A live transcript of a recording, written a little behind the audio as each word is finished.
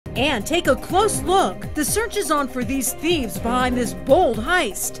And take a close look. The search is on for these thieves behind this bold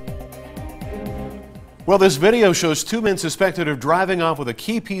heist. Well, this video shows two men suspected of driving off with a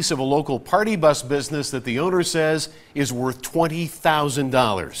key piece of a local party bus business that the owner says is worth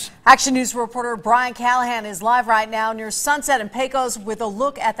 $20,000. Action News reporter Brian Callahan is live right now near Sunset and Pecos with a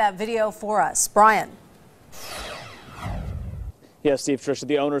look at that video for us. Brian. Yes, Steve, Tricia,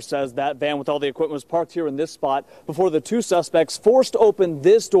 the owner says that van with all the equipment was parked here in this spot before the two suspects forced open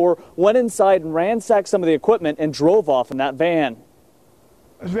this door, went inside and ransacked some of the equipment and drove off in that van.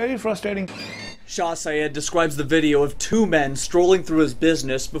 It's very frustrating. Shah Syed describes the video of two men strolling through his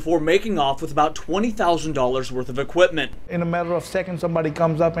business before making off with about $20,000 worth of equipment. In a matter of seconds, somebody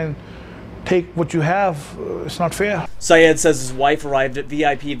comes up and take what you have. It's not fair. Syed says his wife arrived at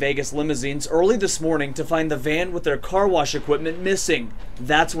VIP Vegas limousines early this morning to find the van with their car wash equipment missing.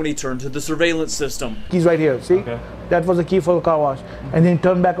 That's when he turned to the surveillance system. He's right here, see? Okay. That was the key for the car wash. And then he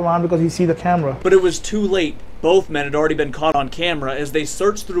turned back around because he see the camera. But it was too late. Both men had already been caught on camera as they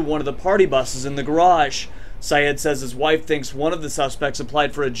searched through one of the party buses in the garage. Syed says his wife thinks one of the suspects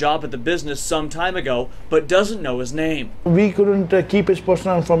applied for a job at the business some time ago, but doesn't know his name. We couldn't keep his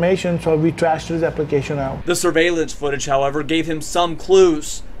personal information, so we trashed his application out. The surveillance footage, however, gave him some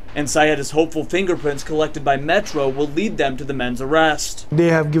clues, and Syed is hopeful fingerprints collected by Metro will lead them to the men's arrest. They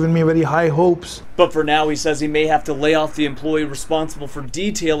have given me very high hopes. But for now, he says he may have to lay off the employee responsible for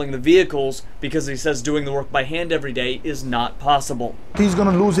detailing the vehicles because he says doing the work by hand every day is not possible. He's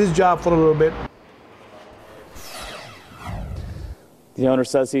going to lose his job for a little bit. The owner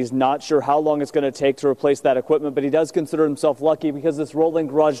says he's not sure how long it's going to take to replace that equipment, but he does consider himself lucky because this rolling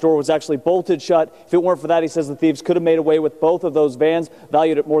garage door was actually bolted shut. If it weren't for that, he says the thieves could have made away with both of those vans,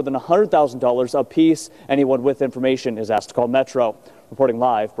 valued at more than $100,000 apiece. Anyone with information is asked to call Metro. Reporting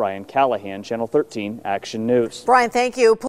live, Brian Callahan, Channel 13 Action News. Brian, thank you.